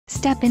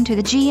step into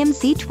the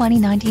GMC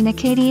 2019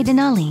 Acadia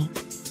Denali.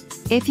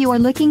 If you are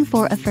looking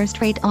for a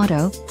first-rate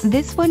auto,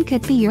 this one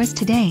could be yours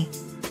today.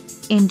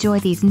 Enjoy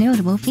these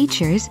notable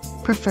features: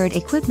 preferred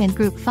equipment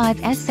group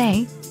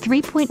 5SA,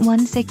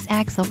 3.16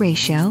 axle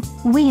ratio,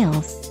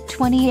 wheels,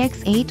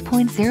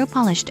 20x8.0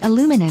 polished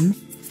aluminum,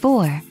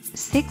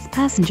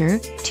 4/6-passenger,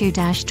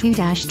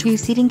 2-2-2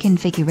 seating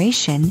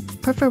configuration,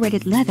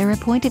 perforated leather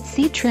appointed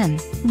seat trim,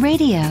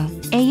 radio,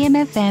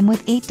 AM/FM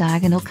with 8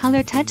 diagonal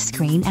color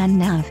touchscreen and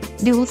nav,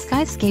 dual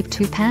skyscape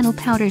 2-panel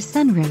powder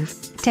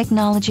sunroof,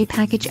 technology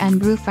package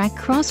and roof rack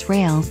cross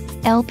rails,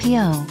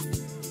 LPO.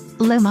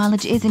 Low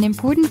mileage is an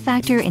important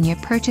factor in your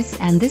purchase,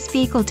 and this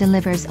vehicle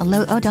delivers a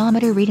low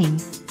odometer reading.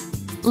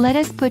 Let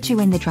us put you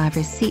in the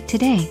driver's seat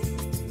today.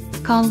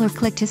 Call or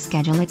click to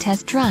schedule a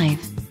test drive.